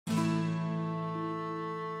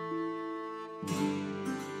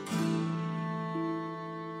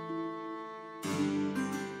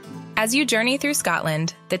As you journey through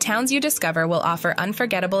Scotland, the towns you discover will offer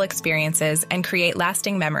unforgettable experiences and create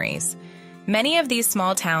lasting memories. Many of these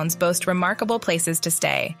small towns boast remarkable places to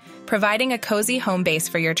stay, providing a cozy home base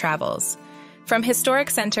for your travels. From historic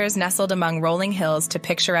centers nestled among rolling hills to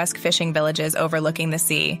picturesque fishing villages overlooking the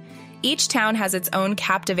sea, each town has its own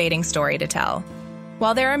captivating story to tell.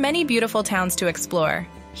 While there are many beautiful towns to explore,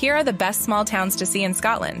 here are the best small towns to see in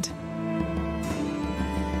Scotland.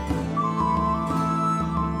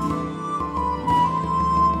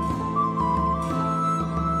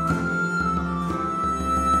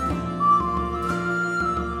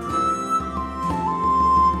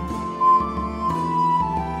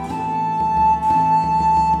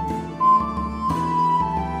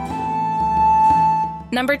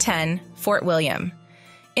 Number 10. Fort William.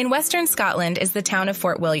 In western Scotland is the town of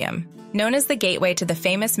Fort William, known as the gateway to the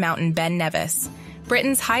famous mountain Ben Nevis,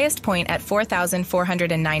 Britain's highest point at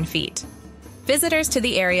 4,409 feet. Visitors to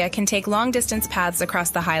the area can take long-distance paths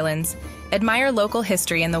across the Highlands, admire local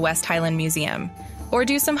history in the West Highland Museum, or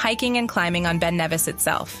do some hiking and climbing on Ben Nevis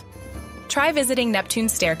itself. Try visiting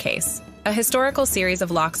Neptune's Staircase, a historical series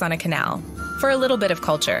of locks on a canal, for a little bit of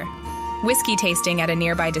culture. Whiskey tasting at a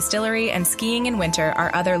nearby distillery and skiing in winter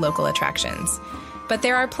are other local attractions. But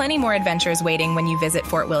there are plenty more adventures waiting when you visit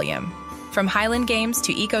Fort William. From Highland games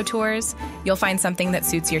to eco-tours, you'll find something that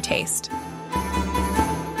suits your taste.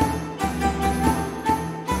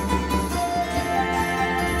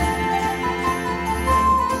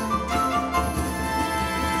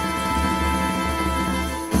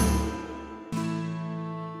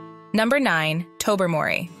 Number 9.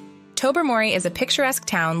 Tobermory. Tobermory is a picturesque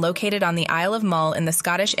town located on the Isle of Mull in the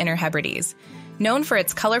Scottish Inner Hebrides. Known for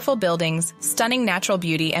its colorful buildings, stunning natural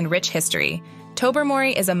beauty, and rich history,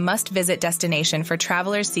 Tobermory is a must-visit destination for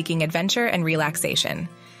travelers seeking adventure and relaxation.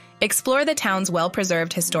 Explore the town's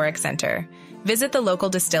well-preserved historic center, visit the local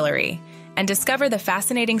distillery, and discover the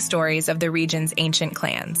fascinating stories of the region's ancient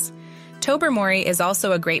clans. Tobermory is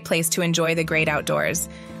also a great place to enjoy the great outdoors,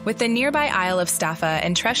 with the nearby Isle of Staffa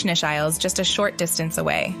and Treshnish Isles just a short distance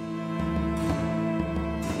away.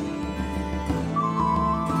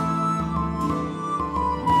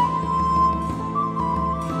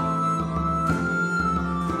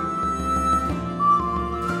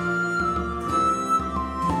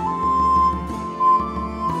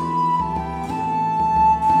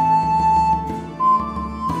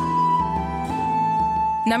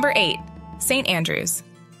 Number 8. St. Andrews.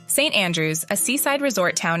 St. Andrews, a seaside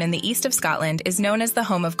resort town in the east of Scotland, is known as the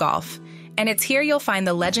home of golf, and it's here you'll find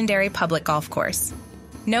the legendary public golf course.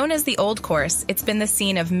 Known as the Old Course, it's been the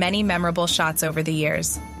scene of many memorable shots over the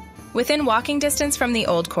years. Within walking distance from the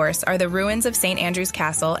Old Course are the ruins of St. Andrews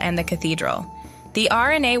Castle and the Cathedral. The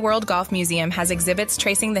R&A World Golf Museum has exhibits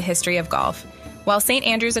tracing the history of golf, while St.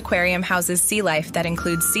 Andrews Aquarium houses sea life that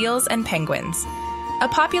includes seals and penguins. A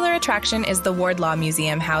popular attraction is the Wardlaw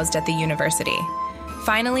Museum housed at the university.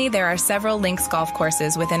 Finally, there are several links golf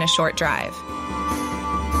courses within a short drive.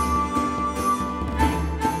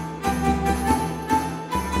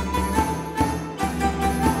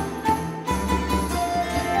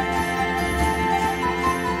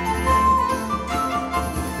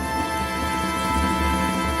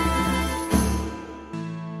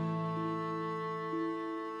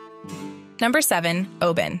 Number 7.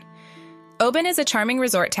 Oban. Oban is a charming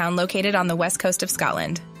resort town located on the west coast of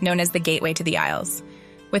Scotland, known as the Gateway to the Isles.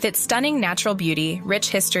 With its stunning natural beauty, rich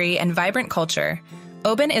history, and vibrant culture,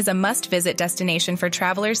 Oban is a must-visit destination for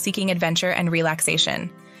travelers seeking adventure and relaxation.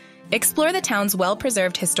 Explore the town's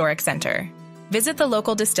well-preserved historic center, visit the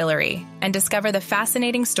local distillery, and discover the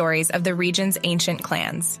fascinating stories of the region's ancient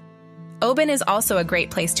clans. Oban is also a great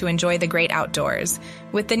place to enjoy the great outdoors,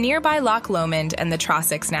 with the nearby Loch Lomond and the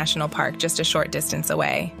Trossachs National Park just a short distance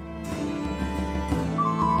away.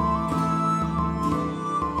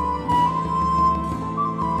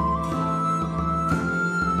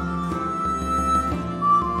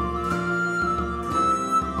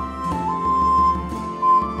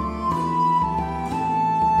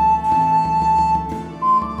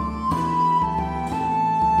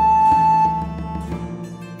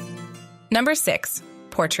 Number 6.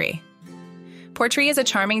 Portree. Portree is a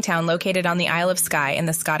charming town located on the Isle of Skye in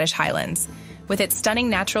the Scottish Highlands. With its stunning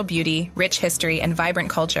natural beauty, rich history, and vibrant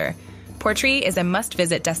culture, Portree is a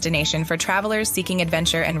must-visit destination for travelers seeking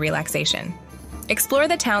adventure and relaxation. Explore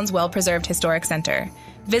the town's well-preserved historic center,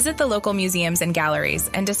 visit the local museums and galleries,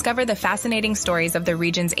 and discover the fascinating stories of the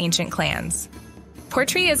region's ancient clans.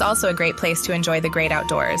 Portree is also a great place to enjoy the great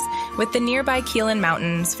outdoors, with the nearby Keelan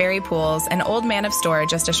Mountains, fairy pools, and Old Man of Storr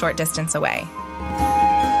just a short distance away.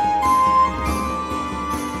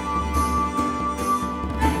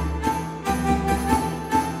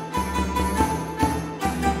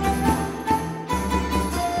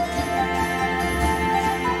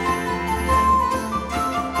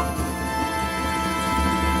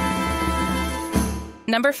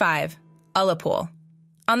 Number 5. Ullapool.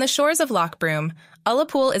 On the shores of Loch Broom,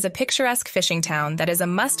 Ullapool is a picturesque fishing town that is a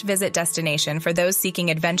must-visit destination for those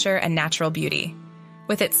seeking adventure and natural beauty.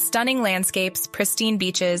 With its stunning landscapes, pristine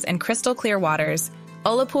beaches, and crystal-clear waters,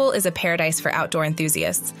 Ullapool is a paradise for outdoor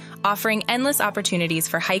enthusiasts, offering endless opportunities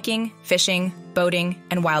for hiking, fishing, boating,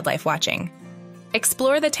 and wildlife watching.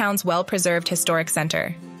 Explore the town's well-preserved historic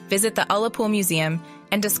center, visit the Ullapool Museum,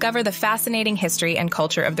 and discover the fascinating history and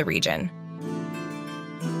culture of the region.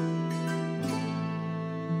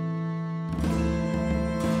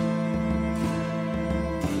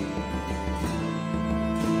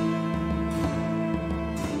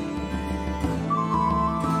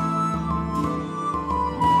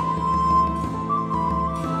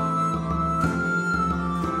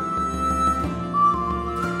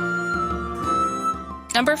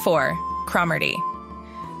 Number 4. Cromarty.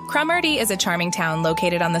 Cromarty is a charming town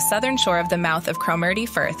located on the southern shore of the mouth of Cromarty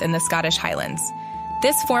Firth in the Scottish Highlands.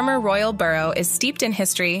 This former royal borough is steeped in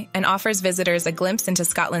history and offers visitors a glimpse into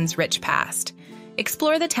Scotland's rich past.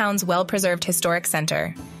 Explore the town's well-preserved historic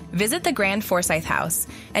center, visit the Grand Forsyth House,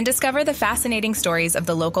 and discover the fascinating stories of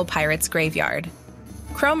the local pirates' graveyard.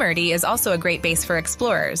 Cromarty is also a great base for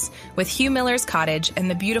explorers, with Hugh Miller's cottage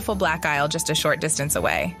and the beautiful Black Isle just a short distance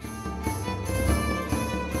away.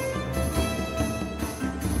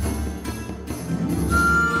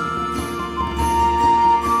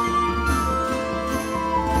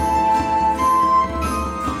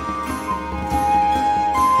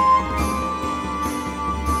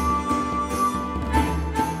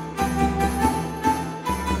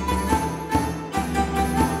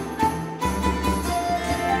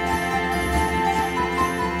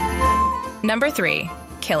 Number 3.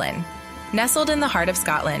 Killin. Nestled in the heart of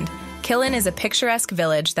Scotland, Killin is a picturesque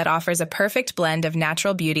village that offers a perfect blend of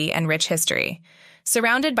natural beauty and rich history.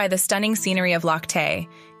 Surrounded by the stunning scenery of Loch Tay,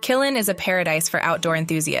 Killin is a paradise for outdoor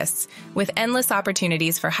enthusiasts, with endless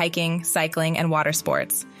opportunities for hiking, cycling, and water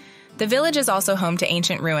sports. The village is also home to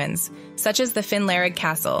ancient ruins, such as the Finlarrig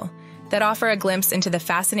Castle, that offer a glimpse into the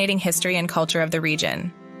fascinating history and culture of the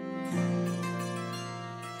region.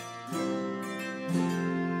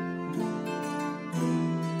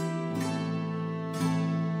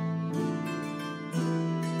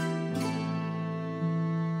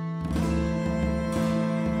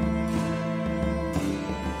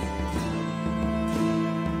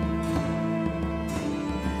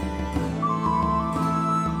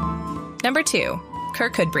 Number 2.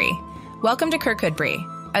 Kirkcudbright. Welcome to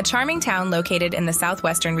Kirkcudbright, a charming town located in the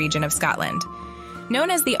southwestern region of Scotland.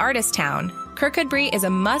 Known as the Artist Town, Kirkcudbright is a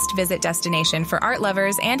must-visit destination for art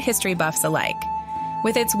lovers and history buffs alike.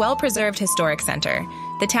 With its well-preserved historic center,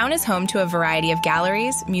 the town is home to a variety of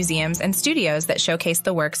galleries, museums, and studios that showcase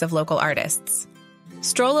the works of local artists.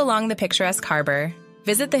 Stroll along the picturesque harbor,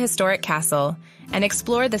 visit the historic castle, and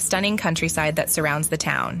explore the stunning countryside that surrounds the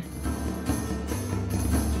town.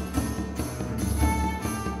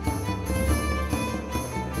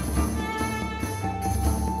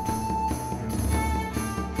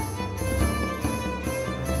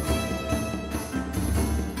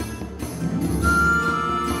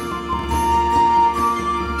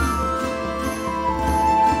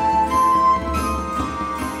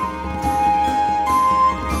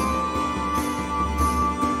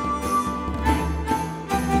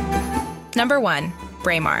 Number 1.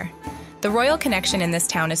 Braemar. The royal connection in this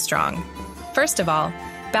town is strong. First of all,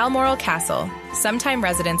 Balmoral Castle, sometime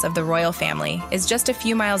residence of the royal family, is just a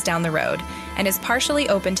few miles down the road and is partially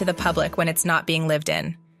open to the public when it's not being lived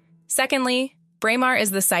in. Secondly, Braemar is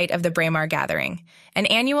the site of the Braemar Gathering, an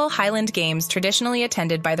annual Highland Games traditionally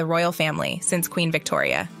attended by the royal family since Queen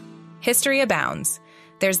Victoria. History abounds.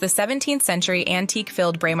 There's the 17th century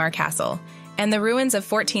antique-filled Braemar Castle, and the ruins of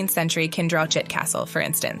 14th century Kindrauchet Castle, for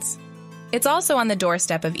instance. It's also on the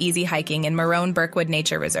doorstep of easy hiking in Morone Birkwood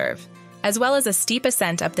Nature Reserve, as well as a steep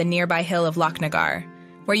ascent up the nearby hill of Loch Nagar,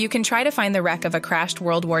 where you can try to find the wreck of a crashed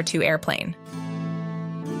World War II airplane.